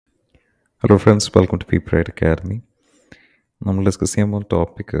Hello friends, welcome to P.Bright Academy. നമ്മൾ discuss ചെയ്യാൻ പോകുന്ന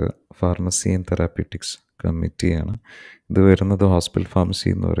ടോപ്പിക്ക് ഫാർമസി ആൻഡ് തെറാപ്യൂട്ടിക്സ് കമ്മിറ്റിയാണ്. ഇത് വരുന്നത് ഹോസ്പിറ്റൽ ഫാർമസി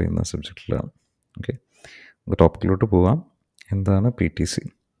എന്ന് പറയുന്ന സബ്ജക്റ്റിലാണ്. ഓക്കെ, ടോപ്പിക്കിലോട്ട് പോവാം. എന്താണ് PTC?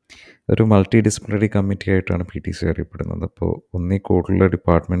 ഒരു മൾട്ടി ഡിസിപ്ലിനറി കമ്മിറ്റി ആയിട്ടാണ് PTC അറിയപ്പെടുന്നത്. അപ്പോൾ ഒന്നിൽ കൂടുതൽ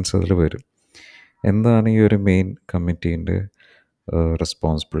ഡിപ്പാർട്ട്മെൻറ്റ്സ് അതിൽ വരും. എന്താണ് ഈ ഒരു മെയിൻ കമ്മിറ്റീൻ്റെ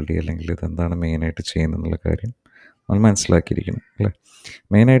റെസ്പോൺസിബിലിറ്റി, അല്ലെങ്കിൽ ഇതെന്താണ് മെയിനായിട്ട് ചെയ്യുന്നതെന്നുള്ള കാര്യം നമ്മൾ മനസ്സിലാക്കിയിരിക്കണം അല്ലേ.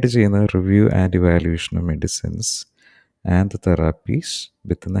 മെയിനായിട്ട് ചെയ്യുന്നത് review and evaluation of medicines and therapies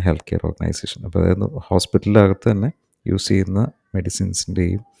within the health care organisation. അപ്പോൾ അതായത് ഹോസ്പിറ്റലിനകത്ത് തന്നെ യൂസ് ചെയ്യുന്ന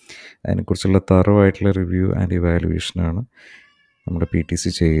മെഡിസിൻസിൻ്റെയും അതിനെക്കുറിച്ചുള്ള തറവായിട്ടുള്ള റിവ്യൂ ആൻഡ് ഇവാലുവേഷനാണ് നമ്മുടെ PTC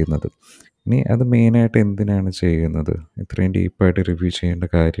ചെയ്യുന്നത്. ഇനി അത് മെയിനായിട്ട് എന്തിനാണ് ചെയ്യുന്നത്? ഇത്രയും ഡീപ്പായിട്ട് റിവ്യൂ ചെയ്യേണ്ട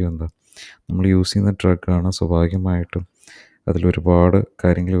കാര്യം എന്താ? നമ്മൾ യൂസ് ചെയ്യുന്ന ഡ്രഗാണ്, സ്വാഭാവികമായിട്ടും അതിലൊരുപാട്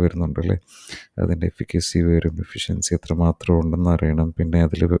കാര്യങ്ങൾ വരുന്നുണ്ട് അല്ലേ. അതിൻ്റെ എഫിക്കസി വരും, എഫിഷ്യൻസി എത്രമാത്രം ഉണ്ടെന്ന് അറിയണം, പിന്നെ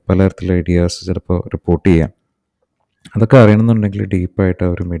അതിൽ പലതരത്തിലുള്ള ഐഡിയാസ് ചിലപ്പോൾ റിപ്പോർട്ട് ചെയ്യാം. അതൊക്കെ അറിയണമെന്നുണ്ടെങ്കിൽ ഡീപ്പായിട്ട് ആ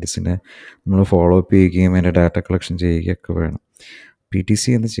ഒരു മെഡിസിനെ നമ്മൾ ഫോളോ അപ്പ് ചെയ്യുകയും അതിൻ്റെ ഡാറ്റ കളക്ഷൻ ചെയ്യുകയൊക്കെ വേണം.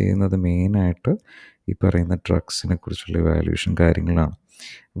 PTC എന്ന് ചെയ്യുന്നത് മെയിനായിട്ട് ഈ പറയുന്ന ഡ്രഗ്സിനെ കുറിച്ചുള്ള ഇവാലുവേഷൻ കാര്യങ്ങളാണ്.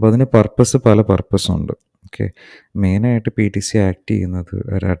 അപ്പോൾ അതിന് പല പർപ്പസുണ്ട്. ഓക്കെ, മെയിനായിട്ട് PTC ആക്ട് ചെയ്യുന്നത്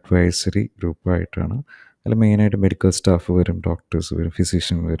ഒരു അഡ്വൈസറി ഗ്രൂപ്പായിട്ടാണ്. അതിൽ മെയിനായിട്ട് മെഡിക്കൽ സ്റ്റാഫ് വരും, ഡോക്ടേഴ്സ് വരും,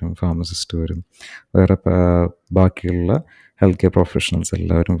 ഫിസിഷ്യൻ വരും, ഫാർമസിസ്റ്റ് വരും, വേറെ ബാക്കിയുള്ള ഹെൽത്ത് കെയർ പ്രൊഫഷണൽസ്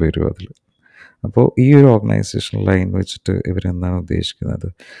എല്ലാവരും വരും അതിൽ. അപ്പോൾ ഈ ഒരു ഓർഗനൈസേഷൻ ലൈൻ വെച്ചിട്ട് ഇവരെന്താണ് ഉദ്ദേശിക്കുന്നത്?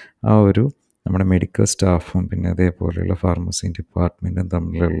 ആ ഒരു നമ്മുടെ മെഡിക്കൽ സ്റ്റാഫും പിന്നെ അതേപോലെയുള്ള ഫാർമസി ഡിപ്പാർട്ട്മെൻറ്റും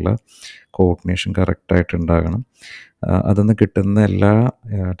തമ്മിലുള്ള കോർഡിനേഷൻ കറക്റ്റായിട്ട് ഉണ്ടാകണം. അതിൽ കിട്ടുന്ന എല്ലാ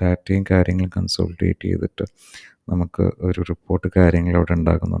ഡാറ്റയും കാര്യങ്ങളും കൺസോൾട്ടേറ്റ് ചെയ്തിട്ട് നമുക്ക് ഒരു റിപ്പോർട്ട് കാര്യങ്ങൾ അവിടെ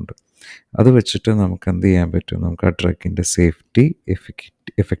ഉണ്ടാകുന്നുണ്ട്. അത് വെച്ചിട്ട് നമുക്ക് എന്ത് ചെയ്യാൻ പറ്റും? നമുക്ക് ആ ഡ്രഗിൻ്റെ സേഫ്റ്റി,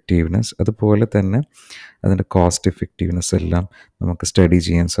 എഫക്റ്റീവ്നെസ്, അതുപോലെ തന്നെ അതിൻ്റെ കോസ്റ്റ് എഫക്റ്റീവ്നെസ് എല്ലാം നമുക്ക് സ്റ്റഡി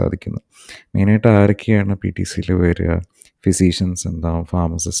ചെയ്യാൻ സാധിക്കുന്നു. മെയിനായിട്ട് ആരൊക്കെയാണ് PTCയിൽ വരിക? ഫിസീഷ്യൻസ് ഉണ്ടാവും,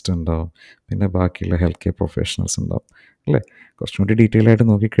 ഫാർമസിസ്റ്റ് ഉണ്ടാവും, പിന്നെ ബാക്കിയുള്ള ഹെൽത്ത് കെയർ പ്രൊഫഷണൽസ് ഉണ്ടാവും അല്ലേ. കുറച്ചും കൂടി ഡീറ്റെയിൽ ആയിട്ട്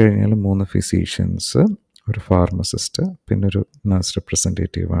നോക്കിക്കഴിഞ്ഞാൽ 3 ഫിസീഷ്യൻസ്, ഒരു ഫാർമസിസ്റ്റ്, പിന്നെ ഒരു നഴ്സ്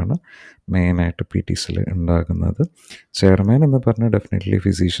റെപ്രസെൻറ്റേറ്റീവാണ് മെയിനായിട്ട് PTCയിൽ ഉണ്ടാകുന്നത്. ചെയർമാൻ എന്ന് പറഞ്ഞാൽ ഡെഫിനറ്റ്ലി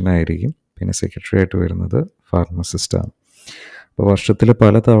ഫിസീഷ്യൻ ആയിരിക്കും. പിന്നെ സെക്രട്ടറി ആയിട്ട് വരുന്നത് ഫാർമസിസ്റ്റാണ്. അപ്പോൾ വർഷത്തിൽ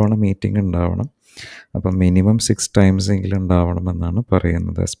പല തവണ മീറ്റിംഗ് ഉണ്ടാവണം. അപ്പം മിനിമം 6 times എങ്കിലും ഉണ്ടാവണമെന്നാണ്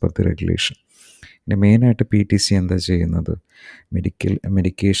പറയുന്നത് ആസ് പെർ ദി റെഗുലേഷൻ. പിന്നെ മെയിനായിട്ട് PTC എന്താ ചെയ്യുന്നത്?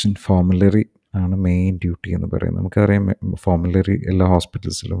 മെഡിക്കേഷൻ ഫോമുലറി ആണ് മെയിൻ ഡ്യൂട്ടി എന്ന് പറയുന്നത്. നമുക്കറിയാം ഫോമുലറി എല്ലാ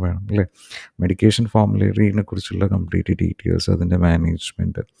ഹോസ്പിറ്റൽസിലും വേണം അല്ലേ. മെഡിക്കേഷൻ ഫോമുലറിനെ കുറിച്ചുള്ള കംപ്ലീറ്റ് ഡീറ്റെയിൽസ്, അതിൻ്റെ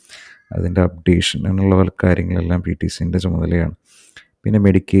മാനേജ്മെൻറ്റ്, അതിൻ്റെ അപ്ഡേഷൻ എന്നുള്ള കാര്യങ്ങളെല്ലാം PTCൻ്റെ ചുമതലയാണ്. പിന്നെ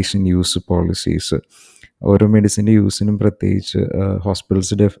മെഡിക്കേഷൻ യൂസ് പോളിസീസ്, ഓരോ മെഡിസിൻ്റെ യൂസിനും പ്രത്യേകിച്ച്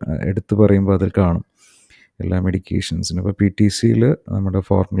ഹോസ്പിറ്റൽസിൻ്റെ എടുത്ത് പറയുമ്പോൾ അതിൽ കാണും എല്ലാ മെഡിക്കേഷൻസിനും. ഇപ്പോൾ PTCയിൽ നമ്മുടെ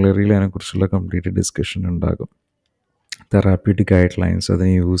ഫോർമുലറിയിൽ അതിനെക്കുറിച്ചുള്ള കംപ്ലീറ്റ് ഡിസ്കഷൻ ഉണ്ടാകും. തെറാപ്യൂട്ടിക് ഗൈഡ് ലൈൻസ്,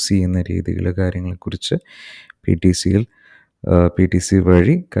 അതിനെ യൂസ് ചെയ്യുന്ന രീതികൾ, കാര്യങ്ങളെക്കുറിച്ച് PTC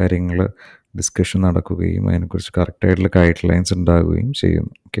വഴി കാര്യങ്ങൾ ഡിസ്കഷൻ നടക്കുകയും അതിനെക്കുറിച്ച് കറക്റ്റായിട്ടുള്ള ഗൈഡ് ലൈൻസ് ഉണ്ടാകുകയും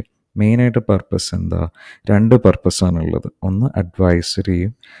ചെയ്യുന്നു. ഓക്കെ, മെയിനായിട്ട് പർപ്പസ് എന്താ? 2 പർപ്പസാണുള്ളത്. ഒന്ന്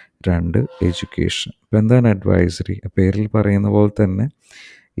അഡ്വൈസറിയും, 2 എഡ്യൂക്കേഷൻ. ഇപ്പോൾ എന്താണ് അഡ്വൈസറി? പേരിൽ പറയുന്ന പോലെ തന്നെ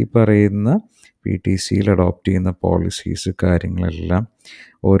ഈ പറയുന്ന PTCയിൽ അഡോപ്റ്റ് ചെയ്യുന്ന പോളിസീസ് കാര്യങ്ങളെല്ലാം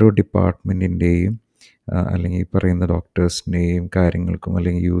ഓരോ ഡിപ്പാർട്ട്മെൻറ്റിൻ്റെയും അല്ലെങ്കിൽ ഈ പറയുന്ന ഡോക്ടേഴ്സിൻ്റെയും കാര്യങ്ങൾക്കും,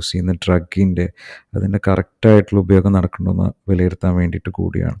 അല്ലെങ്കിൽ യൂസ് ചെയ്യുന്ന ഡ്രഗിൻ്റെ അതിൻ്റെ കറക്റ്റായിട്ടുള്ള ഉപയോഗം നടക്കണമെന്ന് വിലയിരുത്താൻ വേണ്ടിയിട്ട്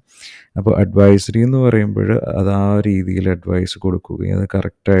കൂടിയാണ്. അപ്പോൾ അഡ്വൈസറി എന്ന് പറയുമ്പോൾ അത് ആ രീതിയിൽ അഡ്വൈസ് കൊടുക്കുകയും അത്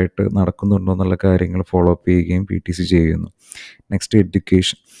കറക്റ്റായിട്ട് നടക്കുന്നുണ്ടോ എന്നുള്ള കാര്യങ്ങൾ ഫോളോ അപ്പ് ചെയ്യുകയും PTC ചെയ്യുന്നു. Next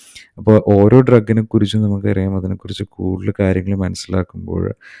education. അപ്പോൾ ഓരോ ഡ്രഗിനെ കുറിച്ച് നമുക്കറിയാം, അതിനെക്കുറിച്ച് കൂടുതൽ കാര്യങ്ങൾ മനസ്സിലാക്കുമ്പോൾ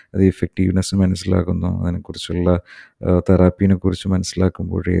അത് ഇഫക്റ്റീവ്നെസ് മനസ്സിലാക്കുന്നു, അതിനെക്കുറിച്ചുള്ള തെറാപ്പീനെ കുറിച്ച്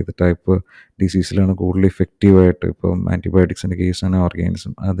മനസ്സിലാക്കുമ്പോൾ ഏത് ടൈപ്പ് ഡിസീസിലാണ് കൂടുതൽ ഇഫക്റ്റീവായിട്ട്, ഇപ്പം ആൻറ്റിബയോട്ടിക്സിൻ്റെ കേസാണ്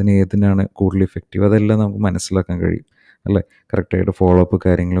ഓർഗാനിസം, അതിന് ഏതിനാണ് കൂടുതൽ ഇഫക്റ്റീവ്, അതെല്ലാം നമുക്ക് മനസ്സിലാക്കാൻ കഴിയും അല്ലേ, കറക്റ്റായിട്ട് ഫോളോ അപ്പ്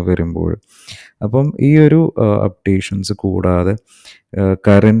കാര്യങ്ങൾ വരുമ്പോൾ. അപ്പം ഈ ഒരു അപ്ഡേഷൻസ് കൂടാതെ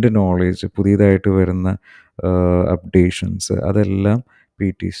കറൻറ്റ് നോളേജ്, പുതിയതായിട്ട് വരുന്ന അപ്ഡേഷൻസ്, അതെല്ലാം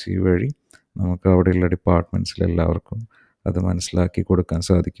PTC വഴി നമുക്ക് അവിടെയുള്ള ഡിപ്പാർട്ട്മെൻറ്റ്സിലെല്ലാവർക്കും അത് മനസ്സിലാക്കി കൊടുക്കാൻ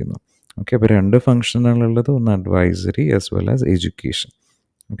സാധിക്കുന്നു. ഓക്കെ, അപ്പോൾ 2 ഫംഗ്ഷനാണുള്ളത്. ഒന്ന് advisory as well as education.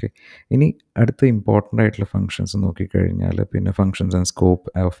 Okay, ഇനി അടുത്ത ഇമ്പോർട്ടൻ്റ് ആയിട്ടുള്ള ഫങ്ഷൻസ് നോക്കിക്കഴിഞ്ഞാൽ, പിന്നെ functions and scope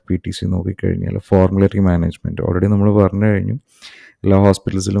of PTC നോക്കിക്കഴിഞ്ഞാൽ, ഫോർമുലറി മാനേജ്മെൻറ്റ് ഓൾറെഡി നമ്മൾ പറഞ്ഞു കഴിഞ്ഞു. എല്ലാ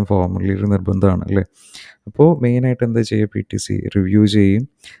ഹോസ്പിറ്റൽസിലും ഫോർമുലറി നിർബന്ധമാണ് അല്ലേ. അപ്പോൾ മെയിനായിട്ട് എന്താ ചെയ്യുക? PTC റിവ്യൂ ചെയ്യും.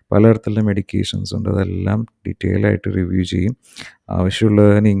 പലതരത്തിലുള്ള മെഡിക്കേഷൻസ് ഉണ്ട്, അതെല്ലാം ഡീറ്റെയിൽ ആയിട്ട് റിവ്യൂ ചെയ്യും.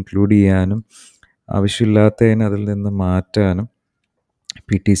 ആവശ്യമുള്ളതിനെ ഇൻക്ലൂഡ് ചെയ്യാനും ആവശ്യമില്ലാത്തതിനെ അതിൽ നിന്ന് മാറ്റാനും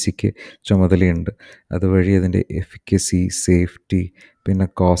PTCക്ക് ചുമതലയുണ്ട്. അതുവഴി അതിൻ്റെ എഫിക്കസി, സേഫ്റ്റി, പിന്നെ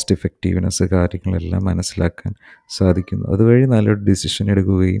കോസ്റ്റ് എഫക്റ്റീവ്നെസ് കാര്യങ്ങളെല്ലാം മനസ്സിലാക്കാൻ സാധിക്കുന്നു. അതുവഴി നല്ലൊരു ഡിസിഷൻ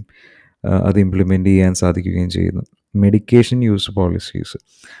എടുക്കുകയും അത് ഇംപ്ലിമെൻ്റ് ചെയ്യാൻ സാധിക്കുകയും ചെയ്യുന്നു. മെഡിക്കേഷൻ യൂസ് പോളിസീസ്,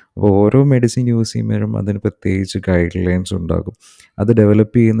 അപ്പോൾ ഓരോ മെഡിസിൻ യൂസ് ചെയ്യുമ്പോഴും അതിന് പ്രത്യേകിച്ച് ഗൈഡ് ലൈൻസ് ഉണ്ടാകും. അത്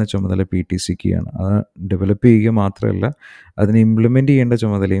ഡെവലപ്പ് ചെയ്യുന്ന ചുമതല PTCക്കാണ്. അത് ഡെവലപ്പ് ചെയ്യുക മാത്രമല്ല, അതിനെ ഇംപ്ലിമെൻ്റ് ചെയ്യേണ്ട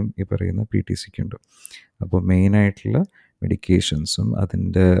ചുമതലയും ഈ പറയുന്ന PTCക്കുണ്ട്. അപ്പോൾ മെയിനായിട്ടുള്ള മെഡിക്കേഷൻസും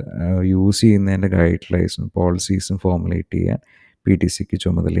അതിൻ്റെ യൂസ് ചെയ്യുന്നതിൻ്റെ ഗൈഡ് ലൈൻസും പോളിസീസും ഫോർമുലേറ്റ് ചെയ്യാൻ PTCക്ക്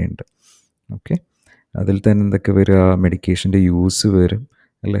ചുമതലയുണ്ട്. ഓക്കെ, അതിൽ തന്നെ എന്തൊക്കെ വരിക, മെഡിക്കേഷൻ്റെ യൂസ് വരും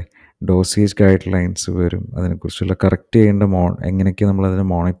അല്ലേ, ഡോസേജ് ഗൈഡ് ലൈൻസ് വരും, അതിനെക്കുറിച്ചുള്ള കറക്റ്റ് ചെയ്യേണ്ട എങ്ങനെയൊക്കെ നമ്മളതിനെ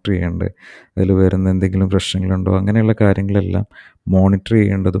മോണിറ്റർ ചെയ്യേണ്ടത്, അതിൽ വരുന്ന എന്തെങ്കിലും പ്രശ്നങ്ങളുണ്ടോ, അങ്ങനെയുള്ള കാര്യങ്ങളെല്ലാം മോണിറ്റർ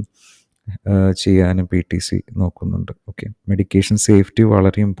ചെയ്യേണ്ടതും ചെയ്യാനും PTC നോക്കുന്നുണ്ട്. ഓക്കെ, മെഡിക്കേഷൻ സേഫ്റ്റി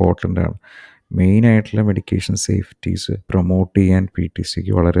വളരെ ഇമ്പോർട്ടൻ്റ് ആണ്. മെയിനായിട്ടുള്ള മെഡിക്കേഷൻ സേഫ്റ്റീസ് പ്രൊമോട്ട് ചെയ്യാൻ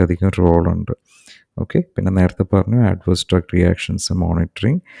PTCക്ക് വളരെയധികം റോളുണ്ട്. ഓക്കെ, പിന്നെ നേരത്തെ പറഞ്ഞു ആഡ്വേഴ്സ് ഡ്രഗ് റിയാക്ഷൻസ്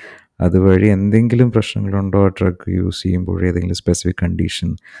മോണിറ്ററിങ്, അതുവഴി എന്തെങ്കിലും പ്രശ്നങ്ങളുണ്ടോ ഡ്രഗ് യൂസ് ചെയ്യുമ്പോൾ, ഏതെങ്കിലും സ്പെസിഫിക് കണ്ടീഷൻ,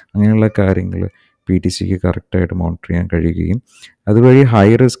 അങ്ങനെയുള്ള കാര്യങ്ങൾ PTCക്ക് കറക്റ്റായിട്ട് മോണിറ്റർ ചെയ്യാൻ കഴിയുകയും അതുവഴി ഹൈ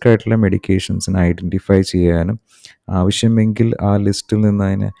റിസ്ക് ആയിട്ടുള്ള മെഡിക്കേഷൻസിനെ ഐഡൻറ്റിഫൈ ചെയ്യാനും ആവശ്യമെങ്കിൽ ആ ലിസ്റ്റിൽ നിന്ന്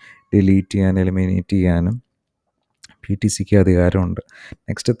അതിനെ ഡിലീറ്റ് ചെയ്യാൻ, എലിമിനേറ്റ് ചെയ്യാനും PTCക്ക് അധികാരമുണ്ട്.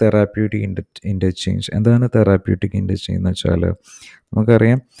 Next therapeutic interchange. എന്താണ് തെറാപ്യൂട്ടിക് ഇൻ്റർചേഞ്ച് എന്ന് വെച്ചാൽ,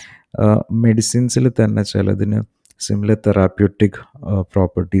 നമുക്കറിയാം മെഡിസിൻസിൽ തന്നെ ചിലതിന് സിമിലർ തെറാപ്യൂട്ടിക്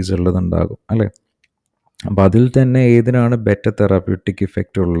പ്രോപ്പർട്ടീസ് ഉള്ളതുണ്ടാകും അല്ലേ. അപ്പോൾ അതിൽ തന്നെ ഏതിനാണ് ബെറ്റർ തെറാപ്യൂട്ടിക്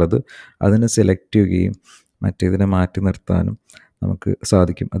ഇഫക്റ്റ് ഉള്ളത് അതിനെ സെലക്ട് ചെയ്യുകയും മറ്റേതിനെ മാറ്റി നിർത്താനും നമുക്ക്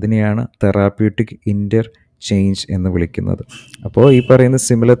സാധിക്കും. അതിനെയാണ് തെറാപ്യൂട്ടിക് ചേഞ്ച് എന്ന് വിളിക്കുന്നത്. അപ്പോൾ ഈ പറയുന്ന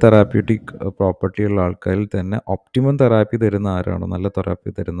സിമിലർ തെറാപ്യൂട്ടിക് പ്രോപ്പർട്ടിയുള്ള ആൾക്കാരിൽ തന്നെ ഒപ്റ്റിമം തെറാപ്പി തരുന്ന ആരാണോ, നല്ല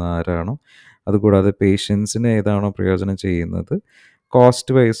തെറാപ്പി തരുന്ന ആരാണോ, അതുകൂടാതെ പേഷ്യൻസിന് ഏതാണോ പ്രയോജനം ചെയ്യുന്നത്,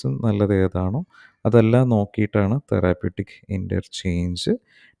 കോസ്റ്റ് വൈസും നല്ലത് ഏതാണോ, അതെല്ലാം നോക്കിയിട്ടാണ് തെറാപ്യൂട്ടിക് ഇൻ്റർചേഞ്ച്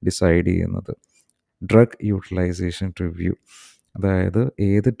ഡിസൈഡ് ചെയ്യുന്നത്. ഡ്രഗ് യൂട്ടിലൈസേഷൻ റിവ്യൂ, അതായത്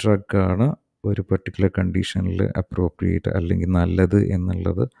ഏത് ഡ്രഗാണ് ഒരു പർട്ടിക്കുലർ കണ്ടീഷനിൽ അപ്രോപ്രിയേറ്റ് അല്ലെങ്കിൽ നല്ലത്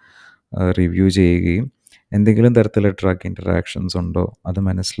എന്നുള്ളത് റിവ്യൂ ചെയ്യുകയും എന്തെങ്കിലും തരത്തിലുള്ള ഡ്രഗ് ഇൻറ്ററാക്ഷൻസ് ഉണ്ടോ അത്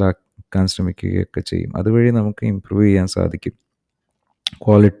മനസ്സിലാക്കാൻ ശ്രമിക്കുകയൊക്കെ ചെയ്യും. അതുവഴി നമുക്ക് ഇമ്പ്രൂവ് ചെയ്യാൻ സാധിക്കും.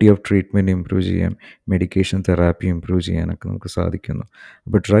 ക്വാളിറ്റി ഓഫ് ട്രീറ്റ്മെൻറ്റ് ഇമ്പ്രൂവ് ചെയ്യാം, മെഡിക്കേഷൻ തെറാപ്പി ഇമ്പ്രൂവ് ചെയ്യാനൊക്കെ നമുക്ക് സാധിക്കുന്നു.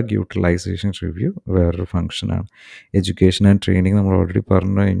 അപ്പോൾ ഡ്രഗ് യൂട്ടിലൈസേഷൻ റിവ്യൂ വേറൊരു ഫങ്ഷനാണ്. എഡ്യൂക്കേഷൻ ആൻഡ് ട്രെയിനിങ് നമ്മൾ ഓൾറെഡി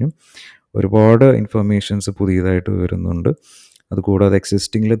പറഞ്ഞു കഴിഞ്ഞു. ഒരുപാട് ഇൻഫർമേഷൻസ് പുതിയതായിട്ട് വരുന്നുണ്ട്. അതുകൂടാതെ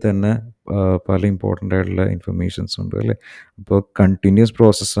എക്സിസ്റ്റിങ്ങിൽ തന്നെ പല ഇമ്പോർട്ടൻ്റ് ആയിട്ടുള്ള ഇൻഫർമേഷൻസ് ഉണ്ട് അല്ലേ. അപ്പോൾ കണ്ടിന്യൂസ്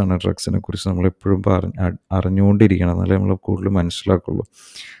പ്രോസസ്സാണ് ഡ്രഗ്സിനെ കുറിച്ച് നമ്മളെപ്പോഴും അറിഞ്ഞുകൊണ്ടിരിക്കണം, എന്നാലേ നമ്മൾ കൂടുതൽ മനസ്സിലാക്കുള്ളൂ.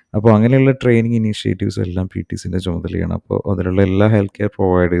 അപ്പോൾ അങ്ങനെയുള്ള ട്രെയിനിങ് ഇനീഷ്യേറ്റീവ്സ് എല്ലാം PTCൻ്റെ ചുമതലയാണ്. അപ്പോൾ അതിലുള്ള എല്ലാ health care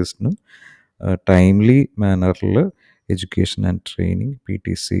പ്രൊവൈഡേഴ്സിനും timely മാനറിൽ education and training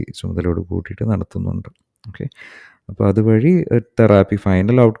PTC ചുമതലയോട് കൂട്ടിയിട്ട് നടത്തുന്നുണ്ട്. ഓക്കെ, അപ്പോൾ അതുവഴി തെറാപ്പി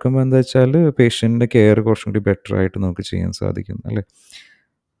ഫൈനൽ ഔട്ട്കം എന്താ വെച്ചാൽ പേഷ്യൻ്റെ കെയർ കുറച്ചും കൂടി ബെറ്റർ ആയിട്ട് നമുക്ക് ചെയ്യാൻ സാധിക്കും അല്ലേ.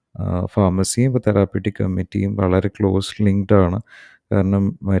 ഫാർമസിയും ഇപ്പോൾ തെറാപ്യൂട്ടിക് കമ്മിറ്റിയും വളരെ ക്ലോസ് ലിങ്ക്ഡ് ആണ്. കാരണം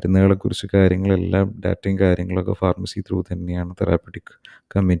മരുന്നുകളെക്കുറിച്ച് കാര്യങ്ങളെല്ലാം ഡാറ്റയും കാര്യങ്ങളൊക്കെ ഫാർമസി ത്രൂ തന്നെയാണ് തെറാപ്യൂട്ടിക്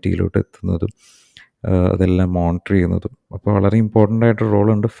കമ്മിറ്റിയിലോട്ട് എത്തുന്നതും അതെല്ലാം മോണിറ്റർ ചെയ്യുന്നതും. അപ്പോൾ വളരെ ഇമ്പോർട്ടൻ്റ് ആയിട്ട്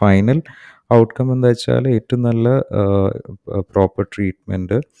റോളുണ്ട്. ഫൈനൽ ഔട്ട്കം എന്താ വെച്ചാൽ ഏറ്റവും നല്ല പ്രോപ്പർ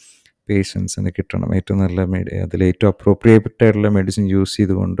ട്രീറ്റ്മെൻറ്റ് പേഷ്യൻസിന് കിട്ടണം. ഏറ്റവും നല്ല അതിൽ ഏറ്റവും അപ്രോപ്രിയേറ്റ് ആയിട്ടുള്ള മെഡിസിൻ യൂസ്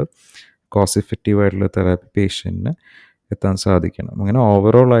ചെയ്തുകൊണ്ട് കോസ്റ്റ് എഫക്റ്റീവ് ആയിട്ടുള്ള തെറാപ്പി പേഷ്യൻറ്റിന് എത്താൻ സാധിക്കണം. അങ്ങനെ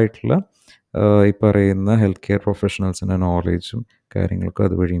ഓവറോൾ ആയിട്ടുള്ള ഈ പറയുന്ന ഹെൽത്ത് കെയർ പ്രൊഫഷണൽസിൻ്റെ നോളേജും കാര്യങ്ങളൊക്കെ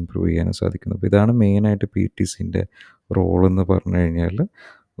അതുവഴി ഇമ്പ്രൂവ് ചെയ്യാനും സാധിക്കുന്നു. അപ്പോൾ ഇതാണ് മെയിനായിട്ട് PTCൻ്റെ റോൾ എന്ന് പറഞ്ഞു കഴിഞ്ഞാൽ.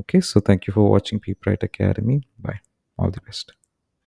 Okay, so thank you for watching P.Bright Academy. By, all the best.